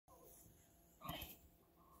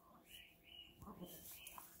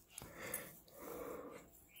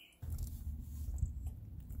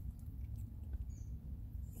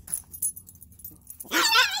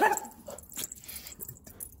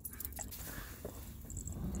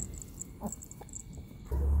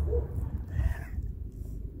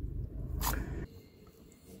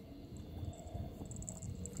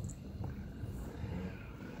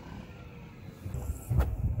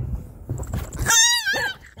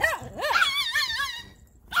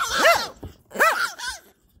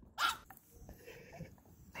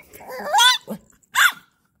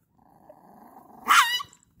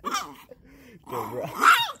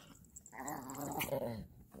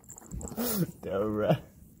Dora.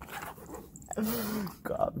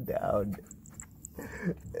 Calm down.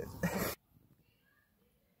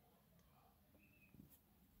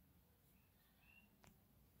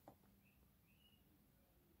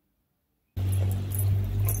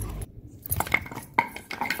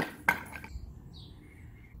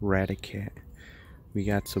 Ratacat. We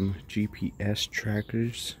got some GPS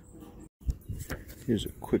trackers. Here's a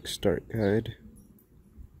quick start guide.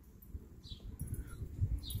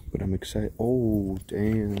 But I'm excited. Oh,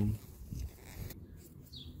 damn.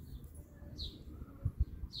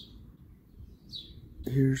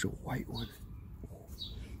 Here's a white one.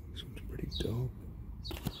 This one's pretty dope.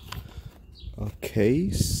 A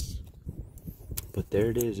case. But there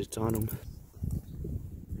it is. It's on them.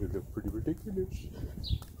 You look pretty ridiculous.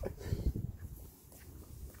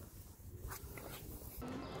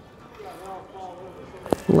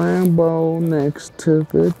 Lambo next to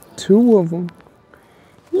the two of them.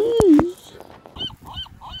 Yeesh.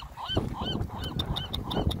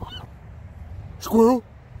 Squirrel,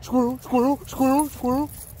 squirrel, squirrel, squirrel, squirrel.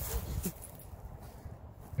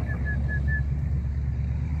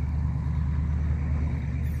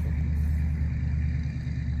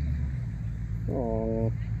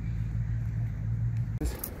 Oh.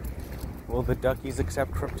 Will the duckies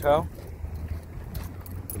accept crypto?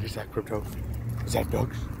 What is that, crypto? Is that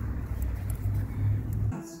ducks?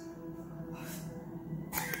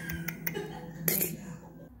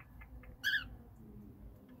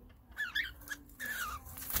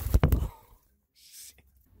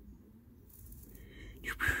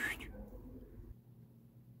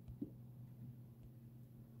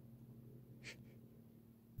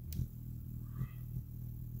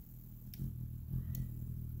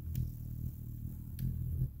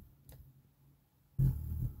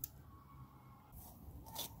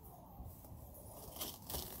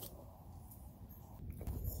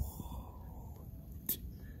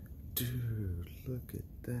 Dude, look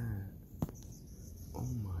at that. Oh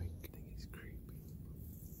my, thing is creepy.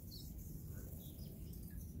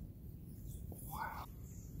 Wow.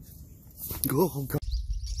 Oh God.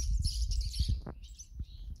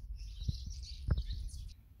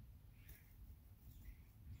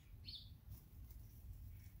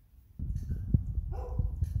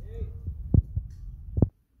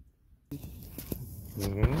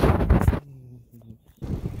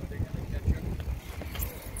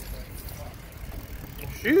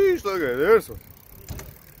 Jeez, look at this one.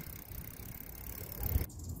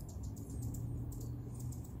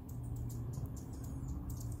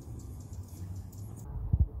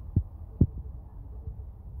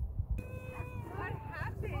 What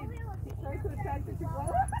happened? He tried to attack the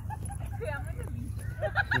Chihuahua?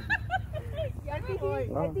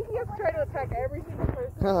 I think he has tried to attack every single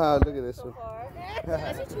person. Look at this one.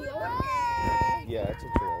 ¿Es un Chihuahua? Yeah, it's a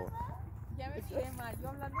Chihuahua. Ya me quedé mal. Yo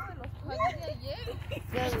hablando de los padres de ayer.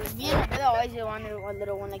 Yeah, me and my brother always wanted a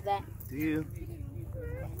little one like that. Do you?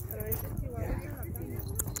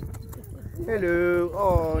 Hello.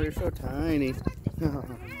 Oh, you're so tiny.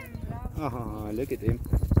 Oh, look at them.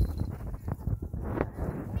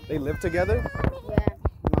 They live together? Yeah.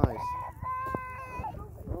 Nice.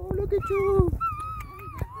 Oh, look at you.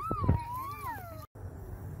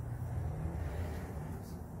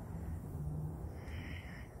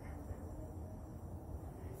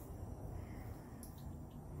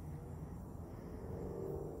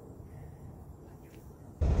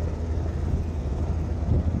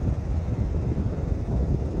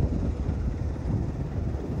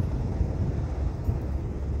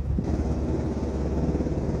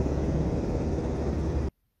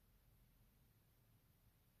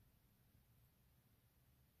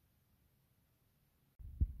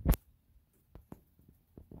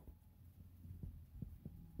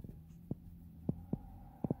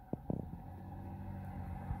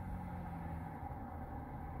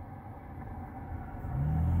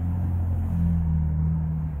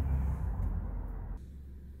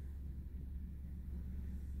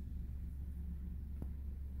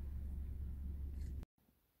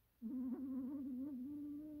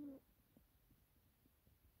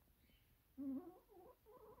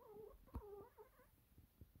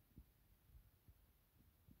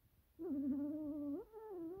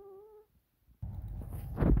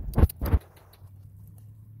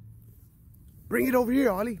 Bring it over here,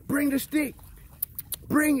 Ollie. Bring the stick.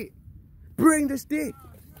 Bring it. Bring the stick.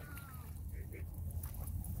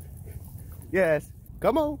 Yes.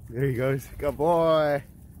 Come on. There he goes. Good boy.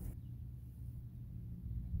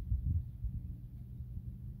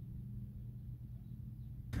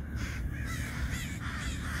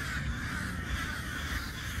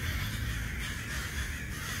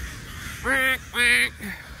 Quack, quack.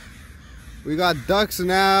 We got ducks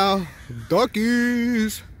now.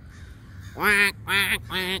 Duckies.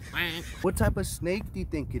 What type of snake do you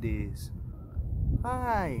think it is?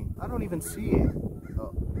 Hi. I don't even see it.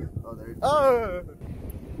 Oh, there it is. Oh!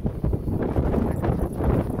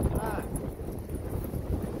 Hi.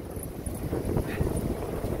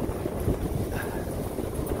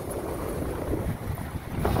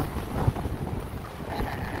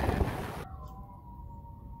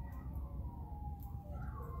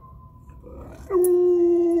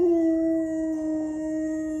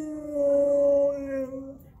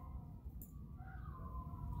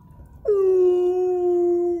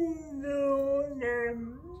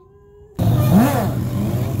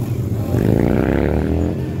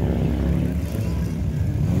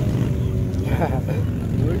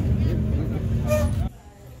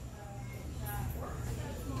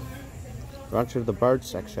 Run to the bird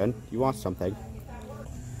section. You want something?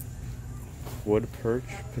 Wood perch,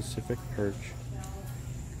 Pacific perch,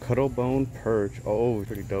 cuttlebone perch. Oh,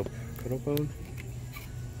 pretty dope. Cuttlebone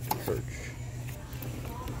perch.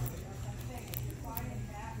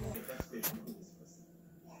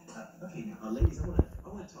 Okay, now, ladies, I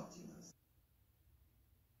want to talk to you.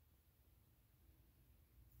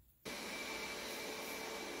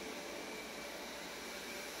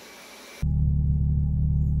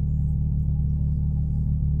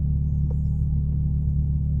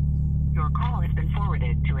 Your call has been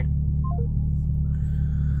forwarded to an...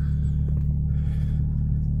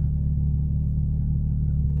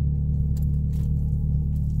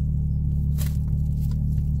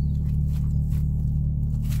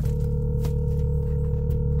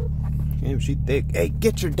 Damn, she thick. Hey,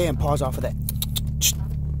 get your damn paws off of that.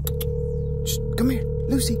 Come here,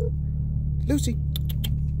 Lucy. Lucy.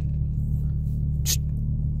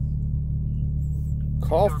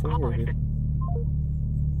 Call forward.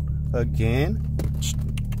 Again.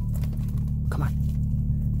 Come on.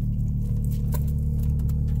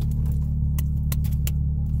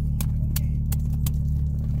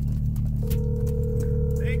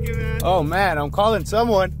 Thank you, man. Oh man, I'm calling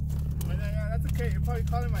someone. That's okay. You're probably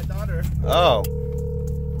calling my daughter. Oh.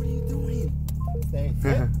 What are you doing?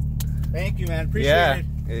 Thank you, man. Appreciate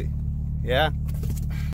it. Yeah.